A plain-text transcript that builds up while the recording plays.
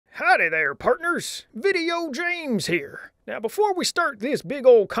Howdy there, partners. Video James here. Now, before we start this big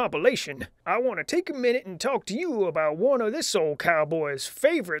old compilation, I want to take a minute and talk to you about one of this old cowboy's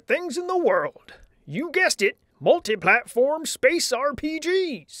favorite things in the world. You guessed it, multi-platform space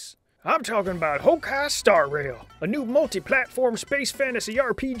RPGs. I'm talking about Honkai Star Rail, a new multi-platform space fantasy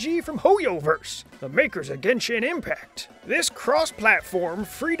RPG from Hoyoverse, the makers of Genshin Impact. This cross-platform,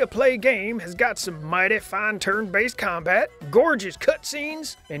 free-to-play game has got some mighty fine turn-based combat, gorgeous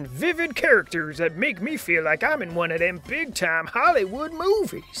cutscenes, and vivid characters that make me feel like I'm in one of them big-time Hollywood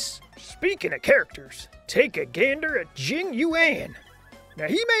movies. Speaking of characters, take a gander at Jing Yuan. Now,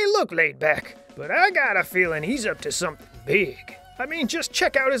 he may look laid back, but I got a feeling he's up to something big. I mean, just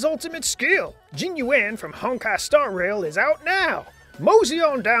check out his ultimate skill. Jing Yuan from Honkai Star Rail is out now. Mosey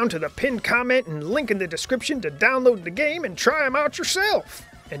on down to the pinned comment and link in the description to download the game and try him out yourself.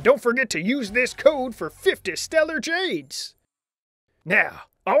 And don't forget to use this code for 50 Stellar Jades. Now,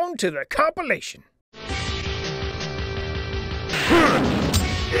 on to the compilation.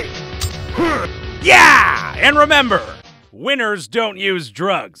 Yeah! And remember, winners don't use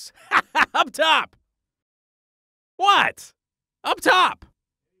drugs. Up top! What? Up top!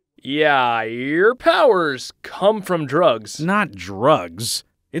 Yeah, your powers come from drugs. Not drugs.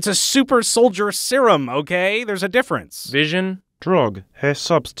 It's a super soldier serum, okay? There's a difference. Vision? Drug, a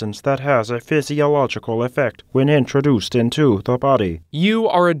substance that has a physiological effect when introduced into the body. You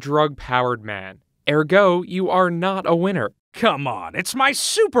are a drug-powered man. Ergo, you are not a winner. Come on, it's my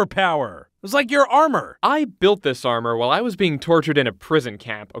superpower! It's like your armor. I built this armor while I was being tortured in a prison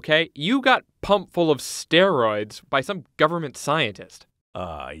camp, okay? You got pumped full of steroids by some government scientist.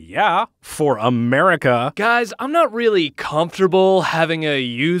 Yeah, for America. Guys, I'm not really comfortable having a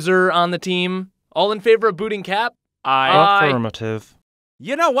user on the team. All in favor of booting Cap? Affirmative.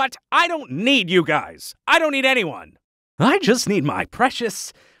 You know what? I don't need you guys. I don't need anyone. I just need my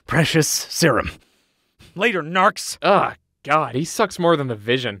precious serum. Later, narcs. Ugh, God, he sucks more than the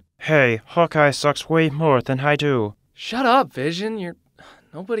Vision. Hey, Hawkeye sucks way more than I do. Shut up, Vision.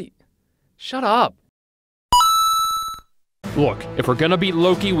 Nobody... Shut up. Look, if we're gonna beat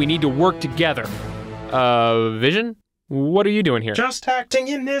Loki, we need to work together. Vision? What are you doing here? Just acting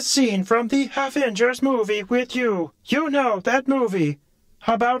in this scene from the Avengers movie with you. You know, that movie.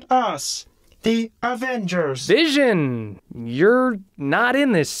 About us. The Avengers. Vision! You're not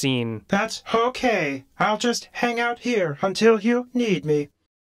in this scene. That's okay. I'll just hang out here until you need me.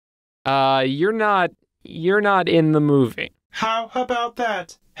 You're not in the movie. How about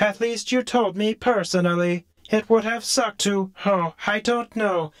that? At least you told me personally. It would have sucked to, I don't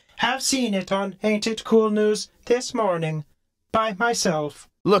know, have seen it on Ain't It Cool News this morning. By myself.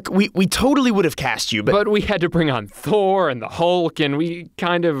 Look, we totally would have cast you, but we had to bring on Thor and the Hulk, and we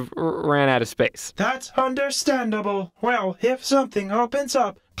kind of ran out of space. That's understandable. Well, if something opens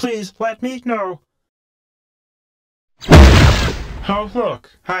up, please let me know. Oh,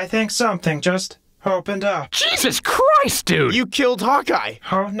 look, I think something just opened up. Jesus Christ, dude! You killed Hawkeye!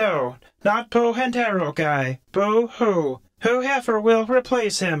 Oh, no, not Bow and Arrow guy. Boo-hoo. Whoever will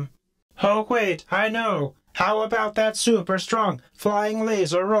replace him. Oh, wait, I know. How about that super strong flying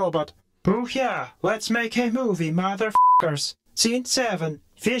laser robot? Booyah! Let's make a movie, motherfuckers. Scene 7.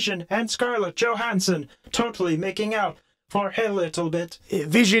 Vision and Scarlett Johansson totally making out for a little bit.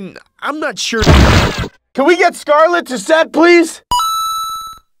 Vision, I'm not sure. Can we get Scarlett to set, please?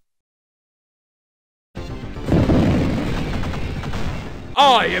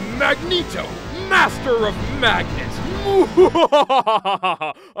 I am Magneto, master of magnets.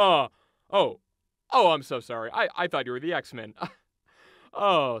 Oh, I'm so sorry. I thought you were the X-Men.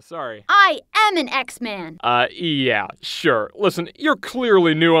 Oh, sorry. I am an X-Man. Yeah, sure. Listen, you're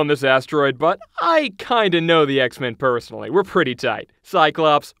clearly new on this asteroid, but I kinda know the X-Men personally. We're pretty tight.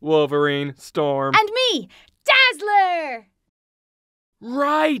 Cyclops, Wolverine, Storm. And me, Dazzler!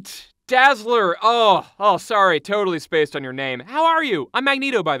 Right! Dazzler! Oh, sorry, totally spaced on your name. How are you? I'm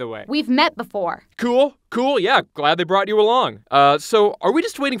Magneto, by the way. We've met before. Cool, yeah, glad they brought you along. So are we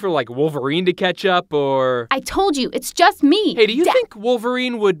just waiting for, like, Wolverine to catch up, or...? I told you, it's just me. Hey, do you think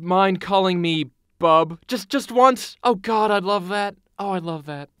Wolverine would mind calling me Bub? Just once? Oh, God, I'd love that. Oh, I'd love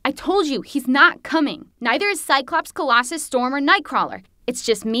that. I told you, he's not coming. Neither is Cyclops, Colossus, Storm, or Nightcrawler. It's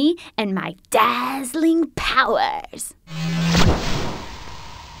just me and my dazzling powers.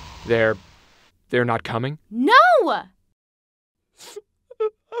 They're not coming? No!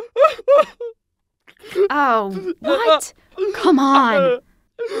 Oh, what? Come on.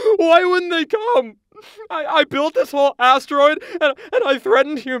 Why wouldn't they come? I built this whole asteroid, and I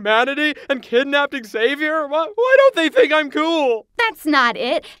threatened humanity and kidnapped Xavier. Why don't they think I'm cool? That's not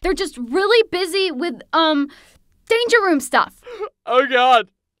it. They're just really busy with, Danger Room stuff. Oh, God.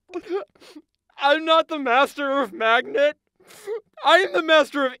 I'm not the master of magnet. I am the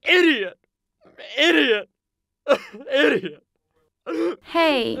master of idiot. Idiot. Idiot.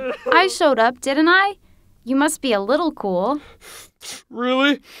 Hey, I showed up, didn't I? You must be a little cool.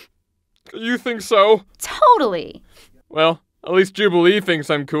 Really? You think so? Totally. Well, at least Jubilee thinks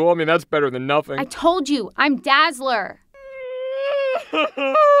I'm cool. I mean, that's better than nothing. I told you, I'm Dazzler.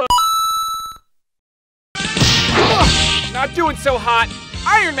 Not doing so hot.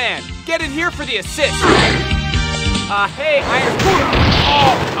 Iron Man, get in here for the assist. Hey, Iron...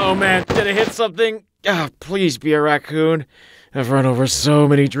 Oh man, did I hit something? Please be a raccoon. I've run over so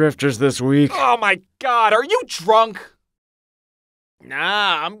many drifters this week. Oh my God, are you drunk?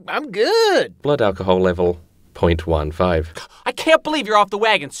 Nah, I'm good. Blood alcohol level 0.15. I can't believe you're off the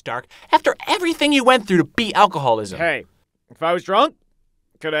wagon, Stark, after everything you went through to beat alcoholism. Hey, if I was drunk,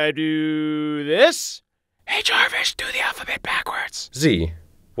 could I do this? Hey Jarvis, do the alphabet backwards. Z,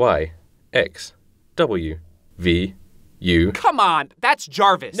 Y, X, W, V, U. Come on, that's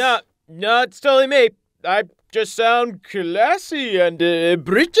Jarvis. No, it's totally me. I just sound classy and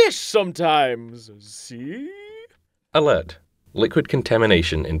British sometimes. See? Alert. Liquid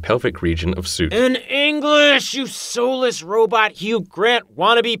contamination in pelvic region of suit. In English, you soulless robot Hugh Grant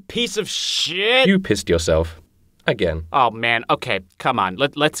wannabe piece of shit. You pissed yourself. Again. Oh man, okay, come on.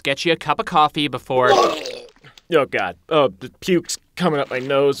 Let's get you a cup of coffee before... Oh god. Oh, the puke's coming up my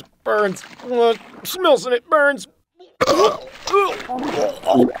nose. Burns. Smells and it burns.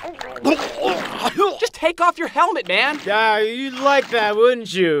 Just take off your helmet, man. Yeah, you'd like that,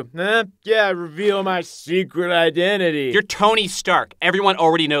 wouldn't you? Huh? Yeah, reveal my secret identity. You're Tony Stark. Everyone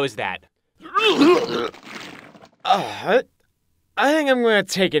already knows that. I think I'm gonna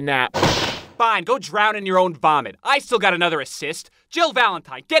take a nap. Fine, go drown in your own vomit. I still got another assist. Jill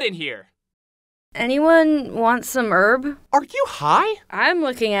Valentine, get in here. Anyone want some herb? Are you high? I'm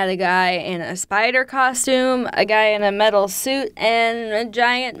looking at a guy in a spider costume, a guy in a metal suit, and a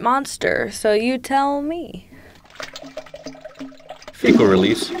giant monster, so you tell me. Fecal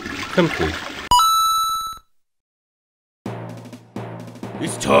release complete.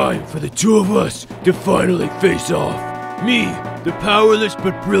 It's time for the two of us to finally face off. Me, the powerless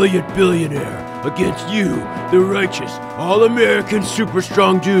but brilliant billionaire, against you, the righteous, all-American super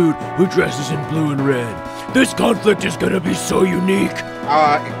strong dude who dresses in blue and red. This conflict is gonna be so unique.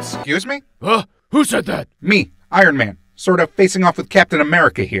 Excuse me? Huh? Who said that? Me, Iron Man, sort of facing off with Captain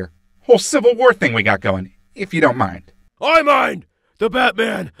America here. Whole Civil War thing we got going, if you don't mind. I mind! The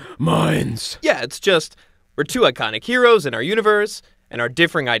Batman minds. Yeah, it's just, we're two iconic heroes in our universe, and our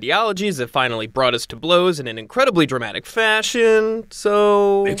differing ideologies have finally brought us to blows in an incredibly dramatic fashion,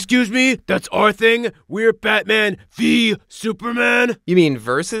 so... Excuse me? That's our thing? We're Batman v Superman? You mean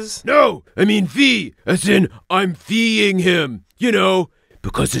versus? No, I mean V, as in I'm V-ing him. You know,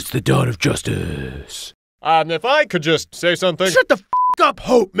 because it's the dawn of justice. If I could just say something... Shut the f*** up,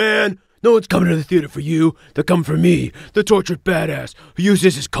 Hope, man! No one's coming to the theater for you. They're coming for me, the tortured badass who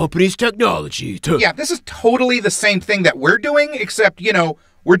uses his company's technology to... Yeah, this is totally the same thing that we're doing, except, you know,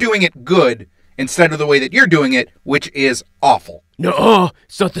 we're doing it good instead of the way that you're doing it, which is awful. Nuh-uh,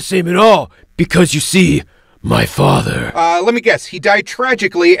 it's not the same at all, because you see, my father... Let me guess, he died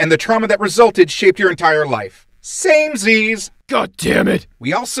tragically and the trauma that resulted shaped your entire life. Same Z's. God damn it.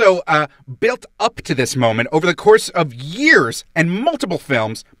 We also, built up to this moment over the course of years and multiple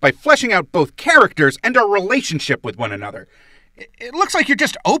films by fleshing out both characters and our relationship with one another. It looks like you're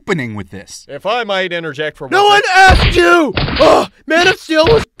just opening with this. If I might interject for No one asked you! Oh, Man of Steel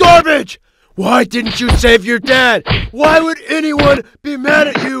was garbage! Why didn't you save your dad? Why would anyone be mad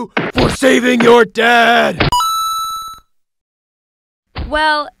at you for saving your dad?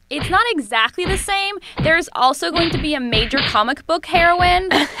 Well, it's not exactly the same. There's also going to be a major comic book heroine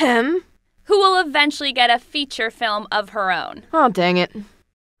who will eventually get a feature film of her own. Oh, dang it.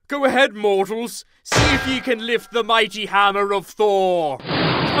 Go ahead, mortals. See if ye can lift the mighty hammer of Thor.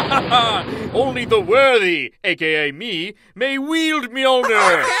 Only the worthy, a.k.a. me, may wield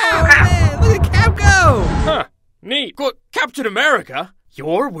Mjolnir. Oh, man, look at Cap go! Huh, neat. Captain America?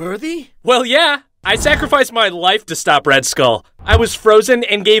 You're worthy? Well, yeah. I sacrificed my life to stop Red Skull. I was frozen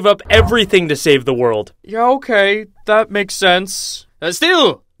and gave up everything to save the world. Yeah, okay, that makes sense.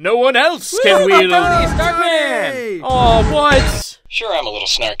 Still, no one else can wield... Starkman! Oh, what? Sure, I'm a little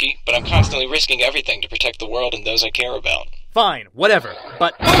snarky, but I'm constantly risking everything to protect the world and those I care about. Fine, whatever,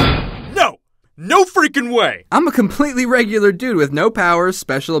 but... No! No freaking way! I'm a completely regular dude with no powers,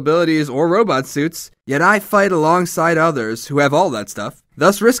 special abilities, or robot suits, yet I fight alongside others who have all that stuff,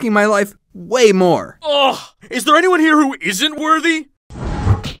 thus risking my life way more. Ugh! Is there anyone here who isn't worthy?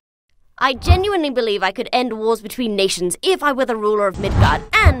 I genuinely believe I could end wars between nations if I were the ruler of Midgard,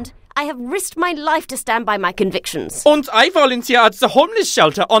 and I have risked my life to stand by my convictions. And I volunteer at the homeless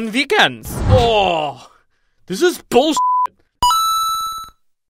shelter on weekends. Oh, this is bullshit.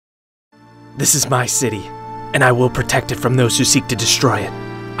 This is my city, and I will protect it from those who seek to destroy it.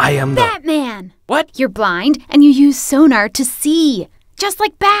 I am the... Batman! What? You're blind, and you use sonar to see. Just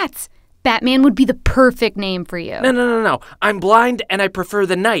like bats. Batman would be the perfect name for you. No. I'm blind, and I prefer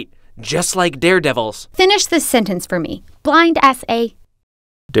the night. Just like daredevils. Finish this sentence for me. Blind S.A.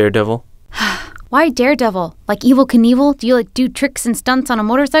 Daredevil? Why Daredevil? Like Evel Knievel? Do you do tricks and stunts on a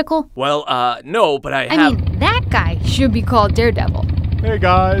motorcycle? Well, no, but I mean, that guy should be called Daredevil. Hey,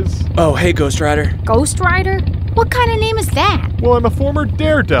 guys. Oh, hey, Ghost Rider. Ghost Rider? What kind of name is that? Well, I'm a former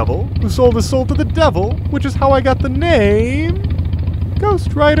daredevil who sold his soul to the devil, which is how I got the name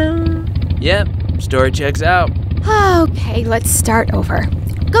Ghost Rider. Yep, story checks out. Okay, let's start over.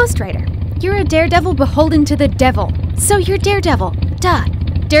 Ghost Rider, you're a daredevil beholden to the devil. So you're Daredevil. Duh.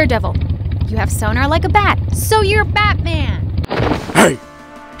 Daredevil. You have sonar like a bat. So you're Batman. Hey,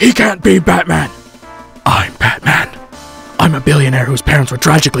 he can't be Batman. I'm Batman. I'm a billionaire whose parents were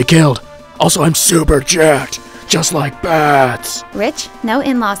tragically killed. Also, I'm super jacked, just like bats. Rich, no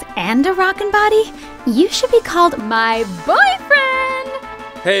in-laws, and a rockin' body? You should be called my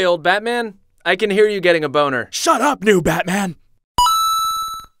boyfriend. Hey, old Batman. I can hear you getting a boner. Shut up, new Batman.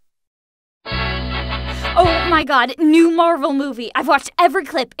 Oh my god, new Marvel movie. I've watched every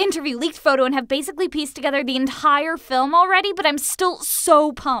clip, interview, leaked photo, and have basically pieced together the entire film already, but I'm still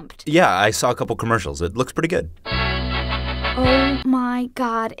so pumped. Yeah, I saw a couple commercials. It looks pretty good. Oh my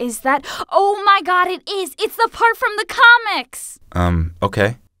god, is that... Oh my god, it is! It's the part from the comics!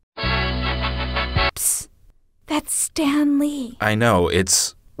 Okay. Psst. That's Stan Lee. I know,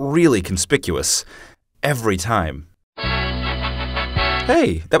 it's really conspicuous. Every time.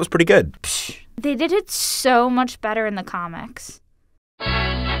 Hey, that was pretty good. They did it so much better in the comics.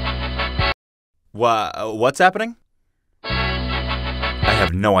 What's happening? I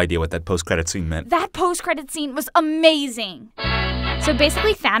have no idea what that post-credit scene meant. That post-credit scene was amazing! So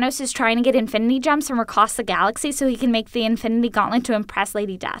basically, Thanos is trying to get Infinity Gems from across the galaxy so he can make the Infinity Gauntlet to impress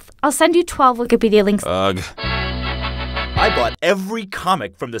Lady Death. I'll send you 12 Wikipedia links. Ugh. I bought every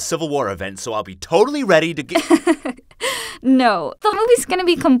comic from the Civil War event, so I'll be totally ready to get... No, the movie's gonna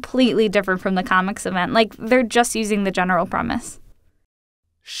be completely different from the comics event. Like, they're just using the general premise.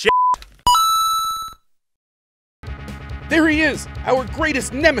 Shit. There he is, our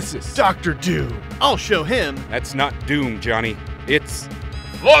greatest nemesis. Dr. Doom. I'll show him. That's not Doom, Johnny. It's...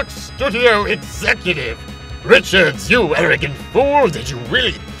 Fox Studio Executive. Richards, you arrogant fool. Did you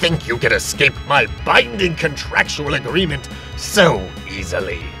really think you could escape my binding contractual agreement so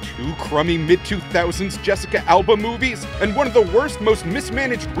easily? 2 crummy mid-2000s Jessica Alba movies and one of the worst, most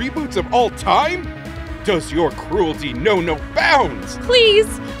mismanaged reboots of all time? Does your cruelty know no bounds?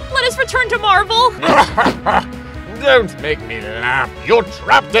 Please, let us return to Marvel. Don't make me laugh. You're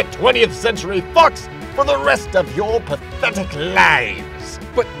trapped at 20th Century Fox for the rest of your pathetic lives.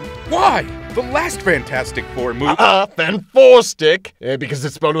 But why? The last Fantastic Four movie... Fan-4-stick, because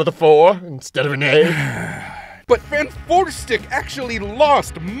it's spelled with a 4 instead of an A. But Fan-4-stick actually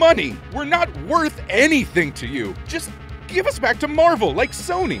lost money. We're not worth anything to you. Just give us back to Marvel, like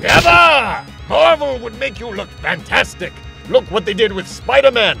Sony. Never! Marvel would make you look fantastic. Look what they did with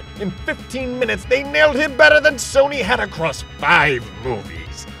Spider-Man. In 15 minutes, they nailed him better than Sony had across 5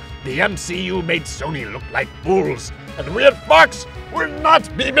 movies. The MCU made Sony look like fools, and we at Fox will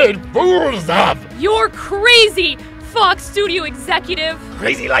not be made fools of. You're crazy, Fox Studio Executive.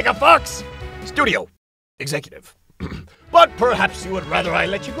 Crazy like a fox. Studio Executive. But perhaps you would rather I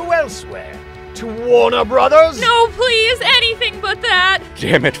let you go elsewhere. To Warner Brothers? No, please, anything but that.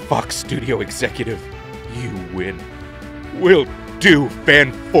 Damn it, Fox Studio Executive. You win. We'll do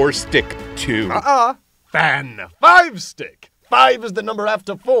Fan-4-stick 2. Fan-5-stick. 5 is the number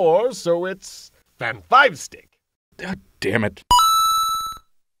after 4, so it's Fan-5-stick. Damn it.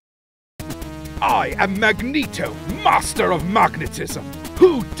 I am Magneto, master of magnetism.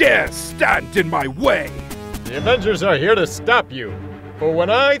 Who dares stand in my way? The Avengers are here to stop you. For when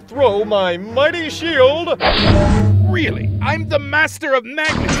I throw my mighty shield... Really? I'm the master of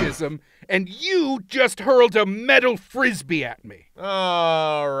magnetism, and you just hurled a metal frisbee at me.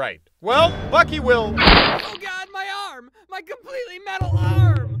 All right. Well, Bucky will... Oh god, my arm! My completely metal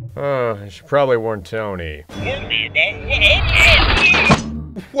arm! I should probably warn Tony. Warn me about what happened.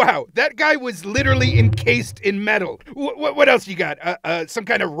 Wow, that guy was literally encased in metal. What else you got? Some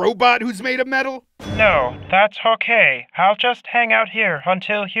kind of robot who's made of metal? No, that's okay. I'll just hang out here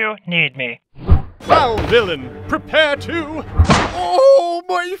until you need me. Foul villain, prepare to... Oh,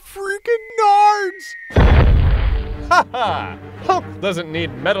 my freaking nards! Ha! Hulk doesn't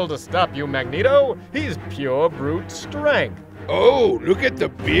need metal to stop you, Magneto. He's pure brute strength. Oh, look at the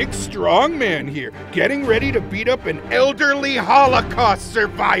big strong man here, getting ready to beat up an elderly Holocaust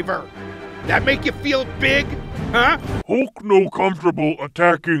survivor. That make you feel big, huh? Hulk no comfortable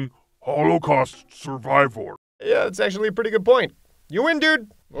attacking Holocaust survivor. Yeah, that's actually a pretty good point. You win,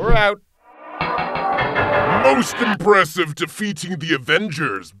 dude. We're out. Most impressive defeating the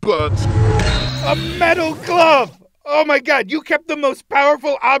Avengers, but... A metal glove! Oh my god, you kept the most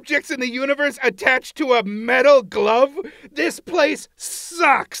powerful objects in the universe attached to a metal glove? This place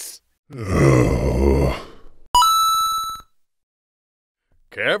sucks!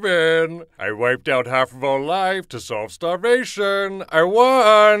 Kevin, I wiped out half of our life to solve starvation. I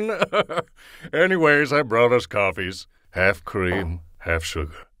won! Anyways, I brought us coffees. Half cream, half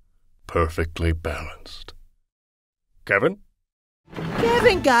sugar. Perfectly balanced. Kevin?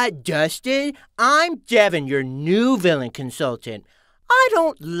 Kevin got dusted. I'm Devin, your new villain consultant. I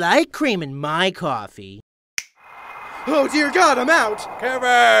don't like cream in my coffee. Oh, dear God, I'm out!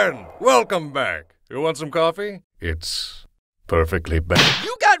 Kevin! Welcome back. You want some coffee? It's perfectly balanced.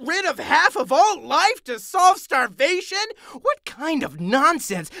 You got rid of half of all life to solve starvation? What kind of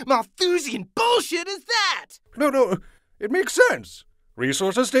nonsense, Malthusian bullshit is that? No, it makes sense.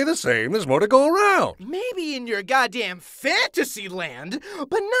 Resources stay the same, there's more to go around. Maybe in your goddamn fantasy land,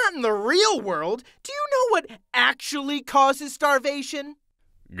 but not in the real world. Do you know what actually causes starvation?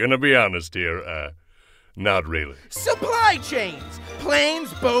 Gonna be honest here, not really. Supply chains!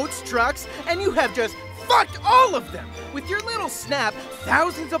 Planes, boats, trucks, and you have just fucked all of them! With your little snap,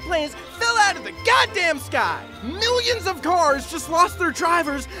 thousands of planes fell out of the goddamn sky! Millions of cars just lost their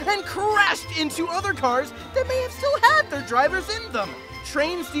drivers and crashed into other cars that may have still had their drivers in them!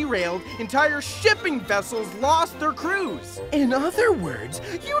 Trains derailed, entire shipping vessels lost their crews. In other words,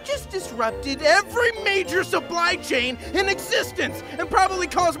 you just disrupted every major supply chain in existence and probably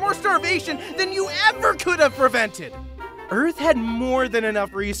caused more starvation than you ever could have prevented. Earth had more than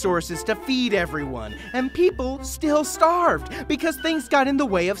enough resources to feed everyone, and people still starved because things got in the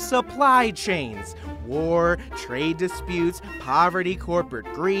way of supply chains. War, trade disputes, poverty, corporate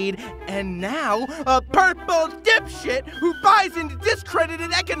greed, and now a purple dipshit who buys into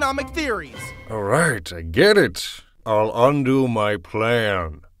discredited economic theories. All right, I get it. I'll undo my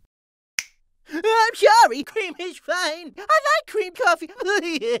plan. I'm sorry, cream is fine. I like cream coffee.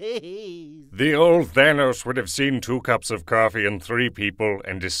 The old Thanos would have seen 2 cups of coffee and 3 people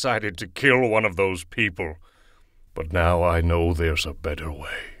and decided to kill one of those people. But now I know there's a better way.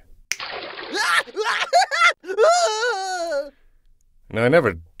 Now, I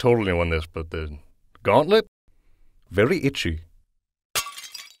never told anyone this, but the gauntlet? Very itchy.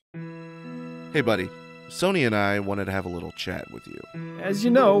 Hey, buddy. Sony and I wanted to have a little chat with you. As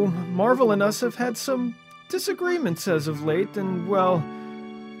you know, Marvel and us have had some disagreements as of late, and, well,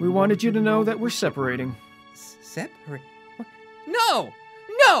 we wanted you to know that we're separating. Separate? No!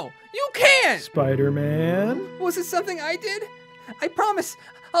 No! You can't! Spider-Man? Was it something I did? I promise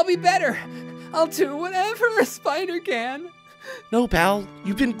I'll be better. I'll do whatever a spider can. No, pal,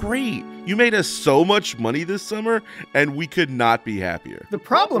 you've been great. You made us so much money this summer, and we could not be happier. The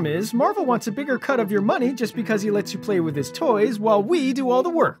problem is, Marvel wants a bigger cut of your money just because he lets you play with his toys while we do all the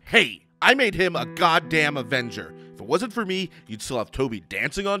work. Hey, I made him a goddamn Avenger. If it wasn't for me, you'd still have Toby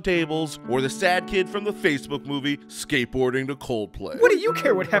dancing on tables, or the sad kid from the Facebook movie skateboarding to Coldplay. What do you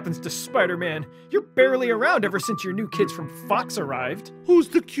care what happens to Spider-Man? You're barely around ever since your new kids from Fox arrived. Who's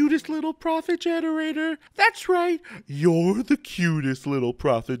the cutest little profit generator? That's right, you're the cutest little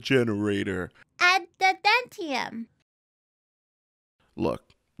profit generator. At the Dentium. Look,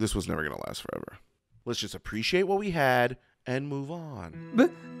 this was never gonna last forever. Let's just appreciate what we had and move on.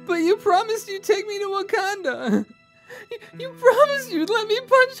 But you promised you'd take me to Wakanda. You promised you'd let me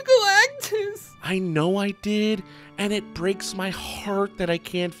punch Galactus. I know I did, and it breaks my heart that I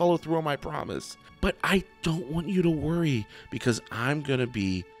can't follow through on my promise. But I don't want you to worry, because I'm gonna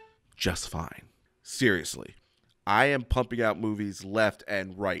be just fine. Seriously, I am pumping out movies left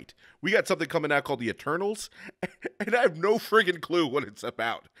and right. We got something coming out called The Eternals, and I have no friggin' clue what it's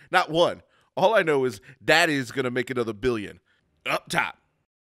about. Not one. All I know is Daddy's gonna make another billion. Up top.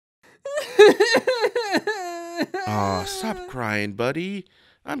 Aw, stop crying, buddy.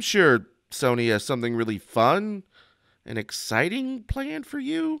 I'm sure Sony has something really fun and exciting planned for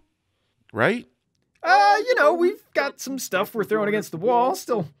you, right? You know, we've got some stuff we're throwing against the wall,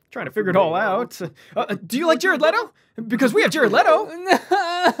 still trying to figure it all out. Do you like Jared Leto? Because we have Jared Leto. No.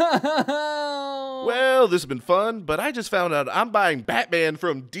 Well, this has been fun, but I just found out I'm buying Batman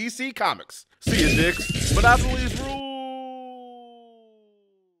from DC Comics. See you, dicks. Monopoly's rules.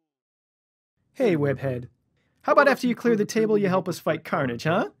 Hey, Webhead. How about after you clear the table, you help us fight Carnage,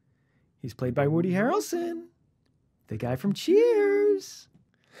 huh? He's played by Woody Harrelson, the guy from Cheers.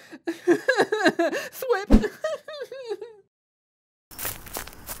 Swip.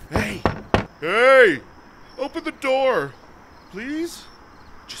 Hey! Hey! Open the door! Please?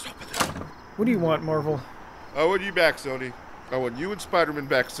 Just open the door. What do you want, Marvel? I want you back, Sony. I want you and Spider-Man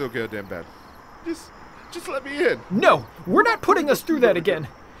back so goddamn bad. Just let me in. No, we're not putting us through that again.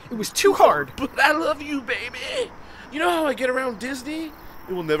 It was too hard. But I love you, baby. You know how I get around Disney?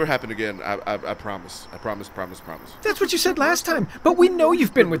 It will never happen again. I promise. I promise. That's what you said last time. But we know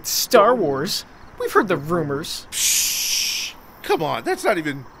you've been with Star Wars. We've heard the rumors. Shh. Come on, that's not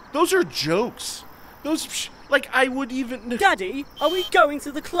even... Those are jokes. Like, I would even... Daddy, are we going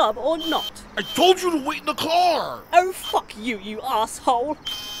to the club or not? I told you to wait in the car! Oh, fuck you, you asshole.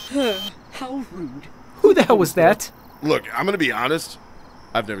 How rude. Who the hell was that? Look, I'm gonna be honest.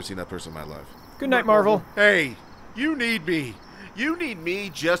 I've never seen that person in my life. Good night, Marvel. Hey, you need me. You need me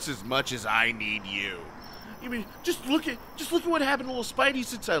just as much as I need you. You mean, just look at what happened to little Spidey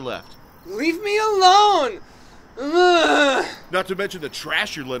since I left. Leave me alone! Ugh. Not to mention the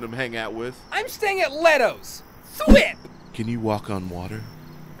trash you're letting him hang out with. I'm staying at Leto's. Swip! Can you walk on water?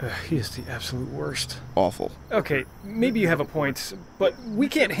 He is the absolute worst. Awful. Okay, maybe you have a point, but we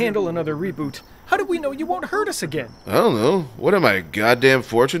can't handle another reboot. How do we know you won't hurt us again? I don't know. What am I, a goddamn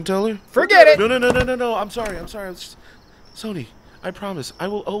fortune teller? Forget it! No. I'm sorry. Sony, I promise, I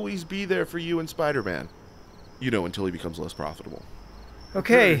will always be there for you and Spider-Man. You know, until he becomes less profitable.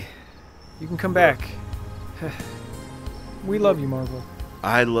 Okay, you can come back. We love you, Marvel.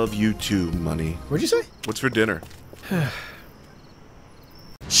 I love you too, Money. What'd you say? What's for dinner?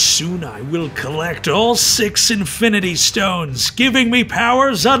 Soon I will collect all 6 Infinity Stones, giving me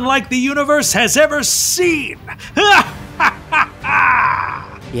powers unlike the universe has ever seen!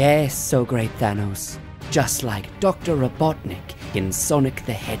 Yes, so great Thanos. Just like Dr. Robotnik in Sonic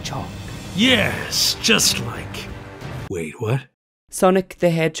the Hedgehog. Yes, just like... Wait, what? Sonic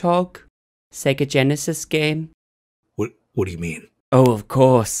the Hedgehog? Sega Genesis game? What do you mean? Oh, of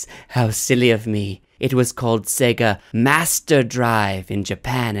course. How silly of me. It was called Sega Master Drive in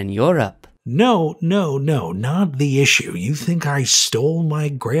Japan and Europe. No, not the issue. You think I stole my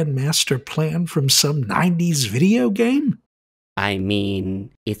Grandmaster plan from some 90s video game? I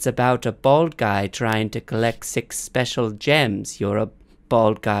mean, it's about a bald guy trying to collect 6 special gems. You're a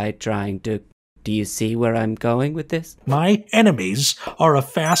bald guy trying to... Do you see where I'm going with this? My enemies are a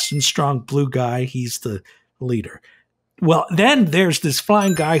fast and strong blue guy. He's the leader. Well, then there's this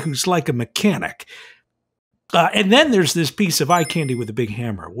flying guy who's like a mechanic. And then there's this piece of eye candy with a big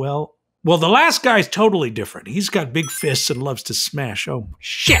hammer. Well, the last guy's totally different. He's got big fists and loves to smash. Oh,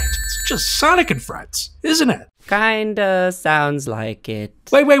 shit. It's just Sonic and Friends, isn't it? Kinda sounds like it.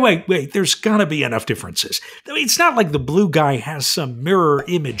 Wait. There's gotta be enough differences. I mean, it's not like the blue guy has some mirror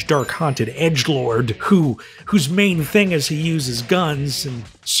image dark haunted edgelord whose main thing is he uses guns and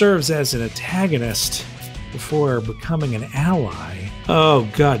serves as an antagonist before becoming an ally. Oh,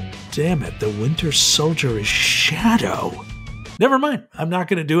 god damn it, the Winter Soldier is Shadow. Never mind, I'm not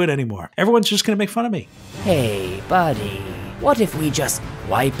gonna do it anymore. Everyone's just gonna make fun of me. Hey, buddy, what if we just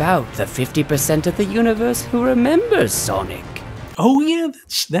wipe out the 50% of the universe who remembers Sonic? Oh yeah,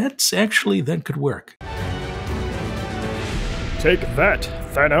 that could work. Take that,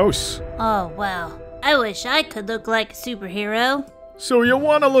 Thanos. Oh, wow. I wish I could look like a superhero. So you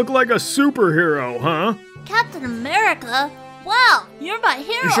want to look like a superhero, huh? Captain America? Wow, you're my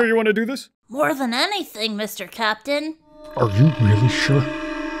hero. You sure you want to do this? More than anything, Mr. Captain. Are you really sure?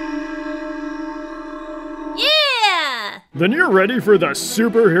 Yeah! Then you're ready for the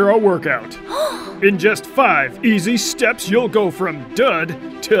superhero workout. In just 5 easy steps, you'll go from dud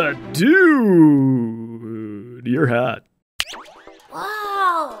to dude. You're hot.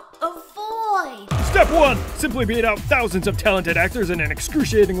 Wow, avoid! Step 1, simply beat out thousands of talented actors in an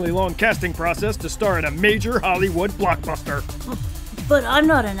excruciatingly long casting process to star in a major Hollywood blockbuster. But I'm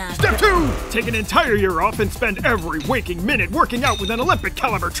not an actor. Step 2, take an entire year off and spend every waking minute working out with an Olympic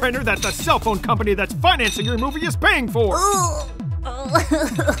caliber trainer that the cell phone company that's financing your movie is paying for.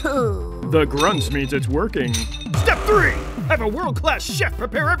 The grunts means it's working. Step 3, have a world-class chef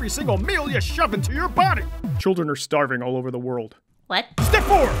prepare every single meal you shove into your body. Children are starving all over the world. What? Step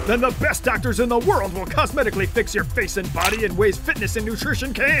 4, then the best doctors in the world will cosmetically fix your face and body in ways fitness and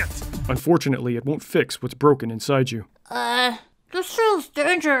nutrition can't. Unfortunately, it won't fix what's broken inside you. This feels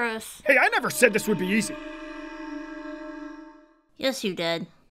dangerous. Hey, I never said this would be easy. Yes, you did.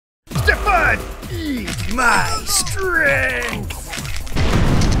 Step 5, eat my strength.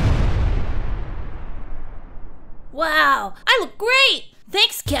 Wow, I look great!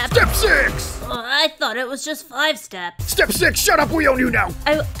 Thanks, Captain. Step 6! I thought it was just 5 steps. Step 6, shut up, we own you now!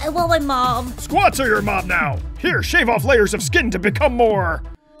 I want my mom. Squats are your mom now! Here, shave off layers of skin to become more...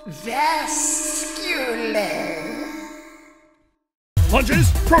 vascular.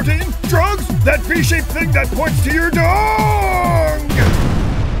 Lunges, protein, drugs, that V-shaped thing that points to your dong!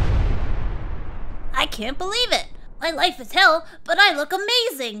 I can't believe it. My life is hell, but I look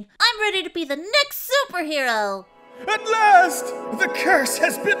amazing. I'm ready to be the next superhero. At last, the curse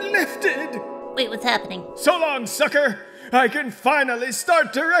has been lifted. Wait, what's happening? So long, sucker. I can finally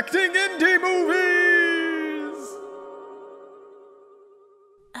start directing indie movies.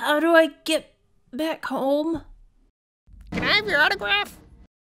 How do I get back home? Can I have your autograph?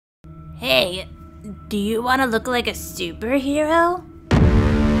 Hey, do you want to look like a superhero?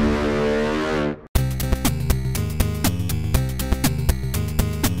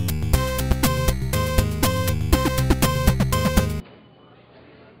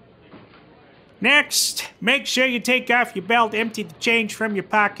 Next, make sure you take off your belt, empty the change from your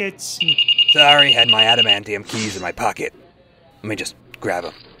pockets. Sorry, had my adamantium keys in my pocket. Let me just grab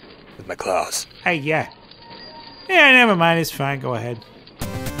them with my claws. Hey, yeah, never mind, it's fine, go ahead.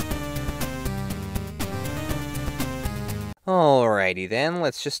 Alrighty then,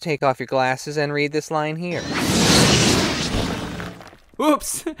 let's just take off your glasses and read this line here.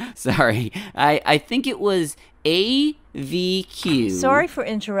 Oops, sorry. I think it was AVQ. Sorry for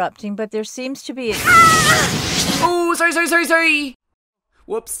interrupting, but there seems to be a... Oh, sorry.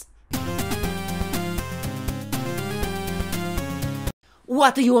 Whoops.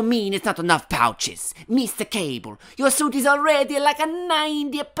 What do you mean it's not enough pouches? Mr. Cable, your suit is already like a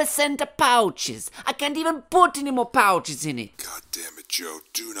 90% of pouches. I can't even put any more pouches in it. God damn it, Joe.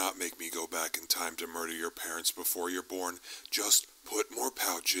 Do not make me go back in time to murder your parents before you're born. Just put more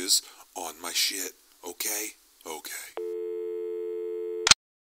pouches on my shit, okay? Okay.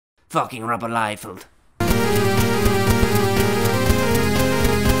 Fucking rubber Liefeld.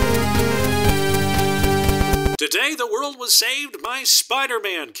 Today, the world was saved by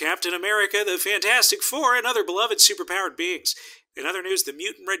Spider-Man, Captain America, the Fantastic Four, and other beloved superpowered beings. In other news, the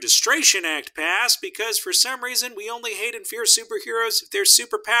Mutant Registration Act passed because for some reason we only hate and fear superheroes if their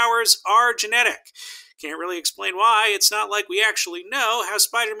superpowers are genetic. Can't really explain why. It's not like we actually know how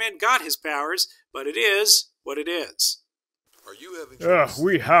Spider-Man got his powers, but it is what it is. Are you having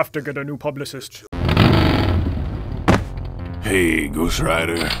we have to get a new publicist. Hey, Ghost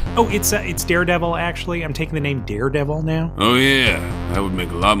Rider. Oh, it's Daredevil, actually. I'm taking the name Daredevil now. Oh yeah, that would make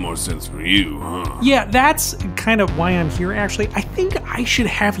a lot more sense for you, huh? Yeah, that's kind of why I'm here, actually. I think I should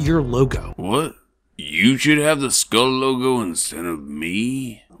have your logo. What? You should have the skull logo instead of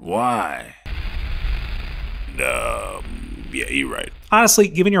me? Why? Yeah, you're right. Honestly,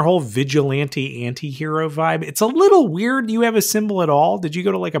 given your whole vigilante anti-hero vibe, it's a little weird you have a symbol at all. Did you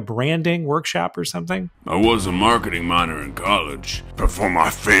go to like a branding workshop or something? I was a marketing minor in college before my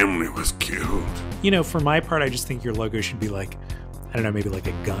family was killed. You know, for my part, I just think your logo should be like, I don't know, maybe like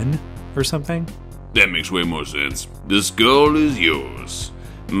a gun or something. That makes way more sense. The skull is yours.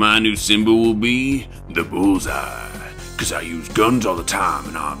 My new symbol will be the bullseye. Cause I use guns all the time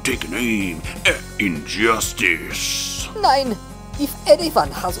and I'm taking aim at injustice. Nein, if anyone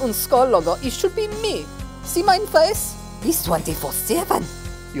has a skull logo, it should be me. See my face? It's 24/7.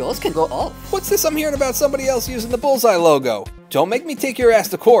 Yours can go off. What's this I'm hearing about somebody else using the bullseye logo? Don't make me take your ass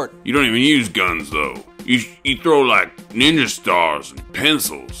to court. You don't even use guns though. You throw like ninja stars and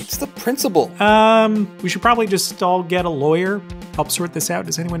pencils. It's the principle. We should probably just all get a lawyer. Help sort this out.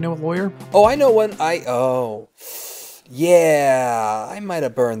 Does anyone know a lawyer? Oh, I know one. Yeah, I might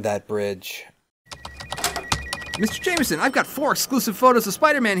have burned that bridge. Mr. Jameson, I've got 4 exclusive photos of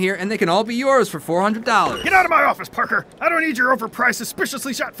Spider-Man here, and they can all be yours for $400. Get out of my office, Parker! I don't need your overpriced,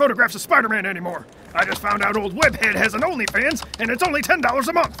 suspiciously shot photographs of Spider-Man anymore. I just found out old Webhead has an OnlyFans, and it's only $10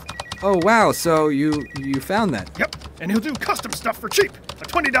 a month. Oh, wow, so you found that? Yep, and he'll do custom stuff for cheap. A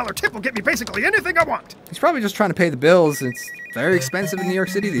 $20 tip will get me basically anything I want. He's probably just trying to pay the bills. It's very expensive in New York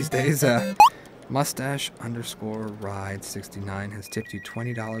City these days. Mustache_ride69 has tipped you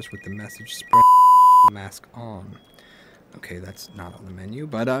 $20 with the message spread mask on. Okay, that's not on the menu,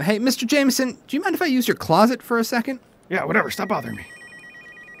 but hey, Mr. Jameson, do you mind if I use your closet for a second? Yeah, whatever, stop bothering me.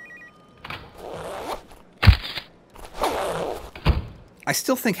 I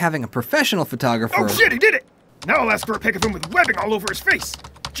still think having a professional photographer... Oh shit, he did it! Now I'll ask for a pic of him with webbing all over his face.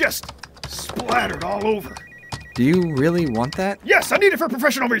 Just splattered all over. Do you really want that? Yes, I need it for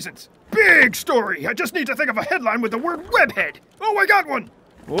professional reasons. Big story. I just need to think of a headline with the word webhead. Oh, I got one.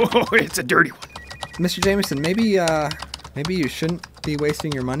 Oh, it's a dirty one. Mr. Jameson, maybe you shouldn't be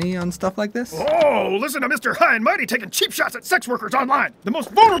wasting your money on stuff like this? Oh, listen to Mr. High and Mighty taking cheap shots at sex workers online. The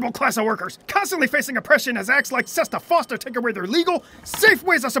most vulnerable class of workers, constantly facing oppression as acts like Sesta Foster take away their legal, safe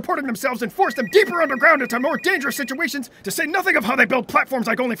ways of supporting themselves and force them deeper underground into more dangerous situations, to say nothing of how they build platforms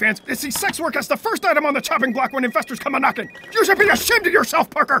like OnlyFans. They see sex work as the first item on the chopping block when investors come a-knocking. You should be ashamed of yourself,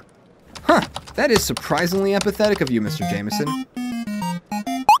 Parker! Huh, that is surprisingly empathetic of you, Mr. Jameson.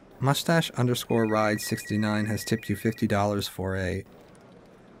 Mustache_ride69 has tipped you $50 for a...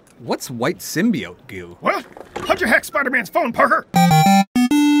 What's white symbiote goo? What? How'd you hack Spider-Man's phone, Parker?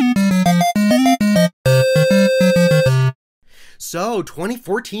 So,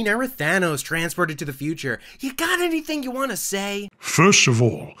 2014 era Thanos transported to the future. You got anything you want to say? First of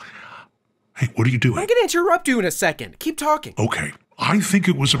all, hey, what are you doing? I'm gonna interrupt you in a second. Keep talking. Okay, I think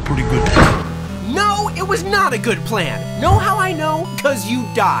it was a pretty good plan. No, it was not a good plan. Know how I know? 'Cause you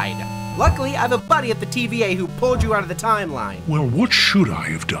died. Luckily, I have a buddy at the TVA who pulled you out of the timeline. Well, what should I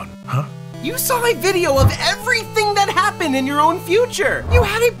have done, huh? You saw a video of everything that happened in your own future. You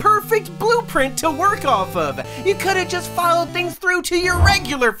had a perfect blueprint to work off of. You could have just followed things through to your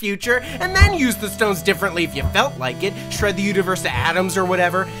regular future and then used the stones differently if you felt like it, shred the universe to atoms or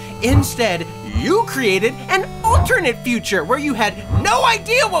whatever. Instead, you created an alternate future where you had no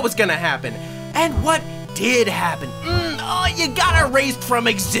idea what was gonna happen. And what did happen? You got erased from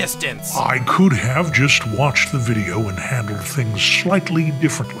existence. I could have just watched the video and handled things slightly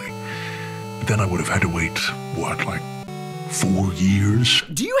differently. But then I would have had to wait, what, like 4 years?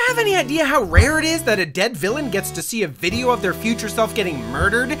 Do you have any idea how rare it is that a dead villain gets to see a video of their future self getting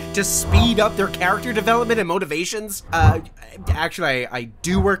murdered to speed up their character development and motivations? Actually, I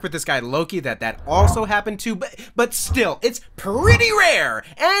do work with this guy Loki that also happened to, but still, it's pretty rare,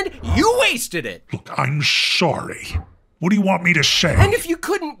 and you wasted it. Look, I'm sorry. What do you want me to say? And if you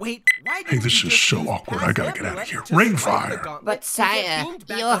couldn't wait, why Hey, this is so awkward. I gotta get out of here. Rainfire! But sire,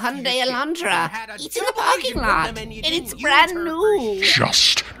 your Hyundai Elantra, it's in the parking lot, and it's brand new.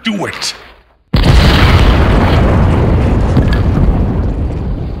 Just do it!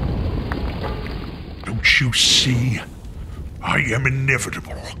 Don't you see? I am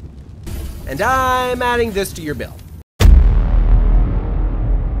inevitable. And I'm adding this to your bill.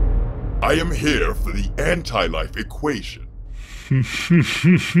 I am here for the anti-life equation.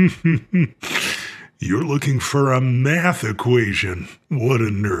 You're looking for a math equation. What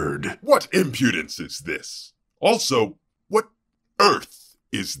a nerd. What impudence is this? Also, what Earth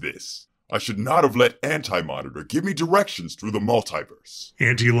is this? I should not have let Anti-Monitor give me directions through the multiverse.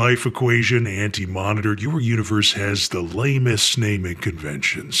 Anti-life equation, anti-monitor, your universe has the lamest naming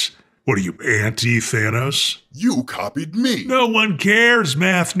conventions. What are you, anti-Thanos? You copied me. No one cares,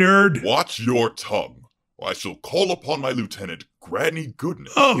 math nerd. Watch your tongue, or I shall call upon my lieutenant, Granny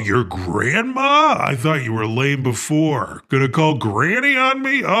Goodness. Oh, your grandma? I thought you were lame before. Gonna call Granny on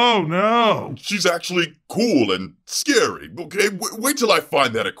me? Oh, no. She's actually cool and scary. Okay, wait till I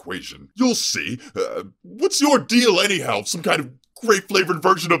find that equation. You'll see. What's your deal anyhow? Some kind of grape-flavored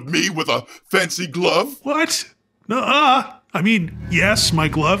version of me with a fancy glove? What? Nuh-uh. I mean, yes, my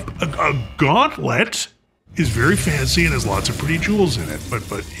glove, a gauntlet is very fancy and has lots of pretty jewels in it, but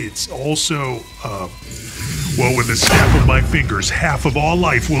it's also, well, with the snap of my fingers, half of all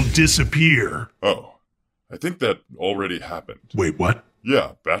life will disappear. Oh, I think that already happened. Wait, what?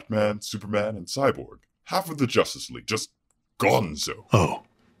 Yeah, Batman, Superman, and Cyborg. Half of the Justice League, just gonzo. Oh,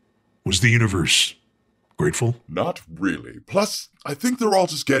 was the universe grateful? Not really. Plus, I think they're all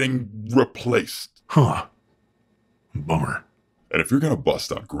just getting replaced. Huh. Bummer. And if you're gonna bust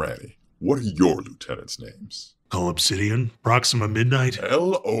on Granny, what are your lieutenants' names? Call Obsidian, Proxima Midnight.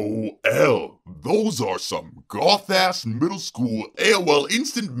 LOL. Those are some goth-ass middle school AOL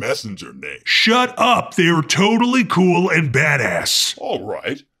Instant Messenger names. Shut up! They're totally cool and badass.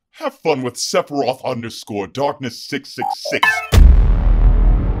 Alright. Have fun with Sephiroth_Darkness666.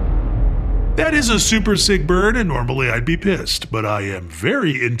 That is a super sick bird, and normally I'd be pissed, but I am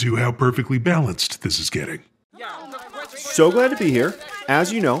very into how perfectly balanced this is getting. So glad to be here.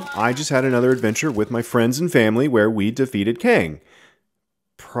 As you know, I just had another adventure with my friends and family where we defeated Kang.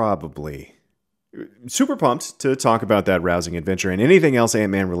 Probably. Super pumped to talk about that rousing adventure and anything else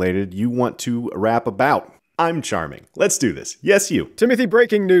Ant-Man related you want to rap about. I'm charming. Let's do this. Yes, you. Timothy,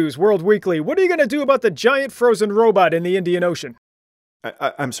 breaking news, World Weekly. What are you going to do about the giant frozen robot in the Indian Ocean?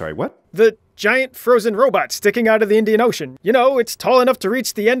 I'm sorry, what? The giant frozen robot sticking out of the Indian Ocean. You know, it's tall enough to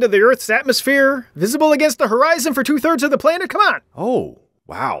reach the end of the Earth's atmosphere, visible against the horizon for 2/3 of the planet. Come on! Oh,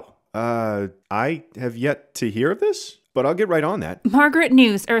 wow. I have yet to hear of this? but I'll get right on that. Margaret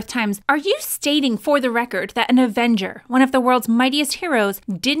News, Earth Times, are you stating for the record that an Avenger, one of the world's mightiest heroes,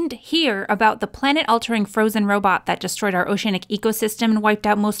 didn't hear about the planet-altering frozen robot that destroyed our oceanic ecosystem and wiped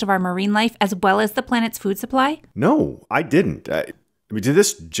out most of our marine life, as well as the planet's food supply? No, I didn't. I mean, did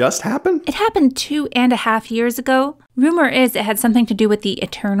this just happen? It happened 2.5 years ago. Rumor is it had something to do with the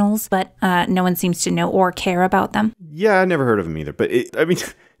Eternals, but no one seems to know or care about them. Yeah, I never heard of them either. But, I mean,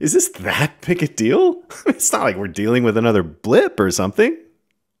 is this that big a deal? It's not like we're dealing with another blip or something.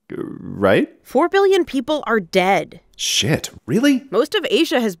 Right? 4 billion people are dead. Shit, really? Most of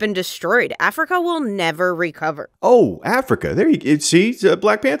Asia has been destroyed. Africa will never recover. Oh, Africa. There you go. See,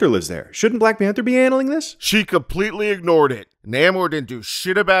 Black Panther lives there. Shouldn't Black Panther be handling this? She completely ignored it. Namor didn't do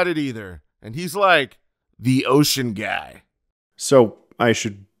shit about it either. And he's like the ocean guy. So I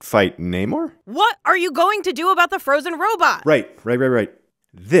should fight Namor? What are you going to do about the frozen robot? Right.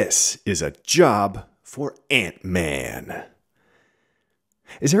 This is a job for Ant-Man.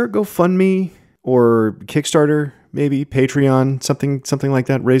 Is there a GoFundMe or Kickstarter, maybe Patreon, something like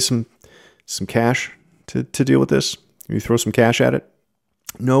that? Raise some cash to deal with this? You throw some cash at it?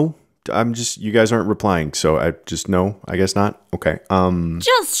 No, you guys aren't replying, so no, I guess not. Okay.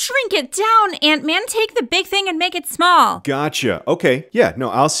 Just shrink it down, Ant-Man. Take the big thing and make it small. Gotcha. Okay. Yeah, no,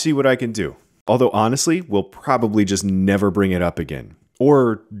 I'll see what I can do. Although honestly, we'll probably just never bring it up again.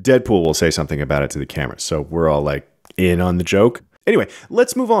 Or Deadpool will say something about it to the camera, so we're all like in on the joke. Anyway,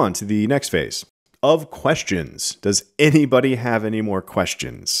 let's move on to the next phase of questions. Does anybody have any more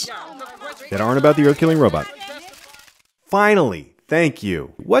questions that aren't about the Earth-killing robot? Finally, thank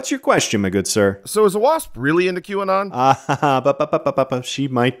you. What's your question, my good sir? So is a wasp really into QAnon? She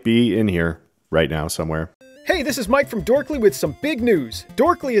might be in here right now somewhere. Hey, this is Mike from Dorkly with some big news.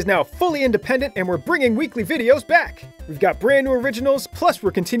 Dorkly is now fully independent and we're bringing weekly videos back. We've got brand new originals, plus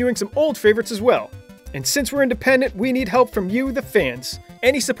we're continuing some old favorites as well. And since we're independent, we need help from you, the fans.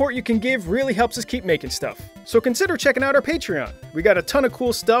 Any support you can give really helps us keep making stuff. So consider checking out our Patreon. We got a ton of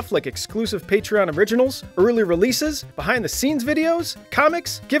cool stuff like exclusive Patreon originals, early releases, behind the scenes videos,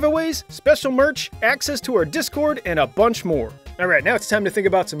 comics, giveaways, special merch, access to our Discord, and a bunch more. Alright, now it's time to think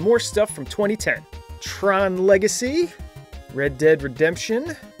about some more stuff from 2010. Tron Legacy, Red Dead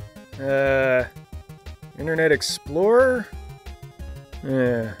Redemption, Internet Explorer,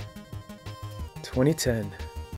 2010.